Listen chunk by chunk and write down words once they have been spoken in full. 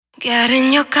Get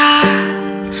in your car,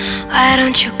 why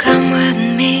don't you come with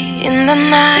me in the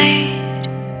night?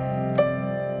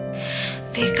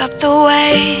 Pick up the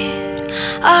weight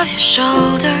of your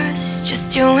shoulders, it's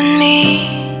just you and me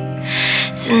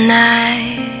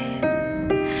tonight.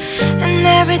 And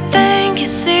everything you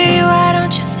see, why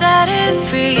don't you set it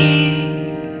free?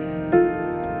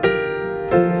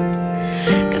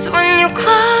 'Cause when you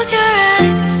close your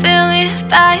eyes, you feel me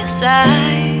by your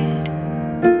side.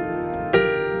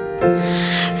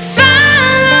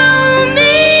 Follow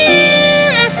me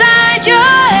inside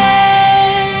your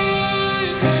head.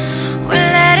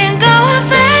 We're letting go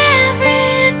of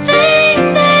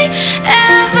everything they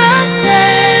ever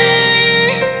said.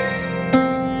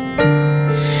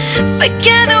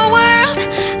 Forget the world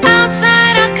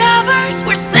outside our covers,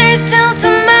 we're safe till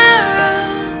tomorrow.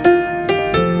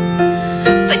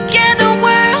 Forget the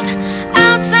world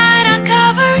outside our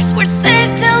covers, we're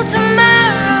safe till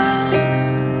tomorrow.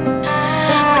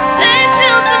 We're safe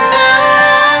till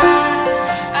tomorrow.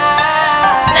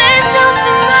 We're safe till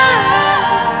tomorrow.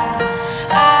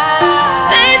 We're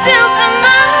safe till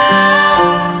tomorrow.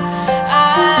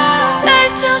 We're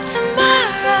safe till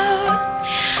tomorrow.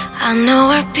 I know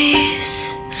our peace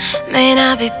may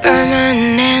not be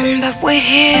permanent, but we're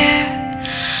here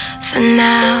for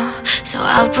now. So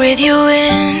I'll breathe you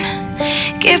in,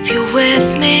 keep you with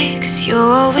me, 'cause you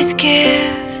always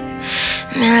give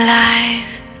me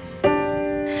life.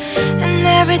 And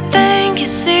everything you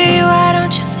see, why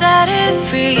don't you set it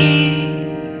free?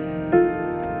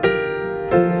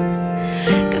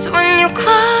 'Cause when you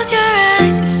close your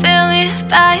eyes, you feel me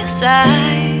by your side.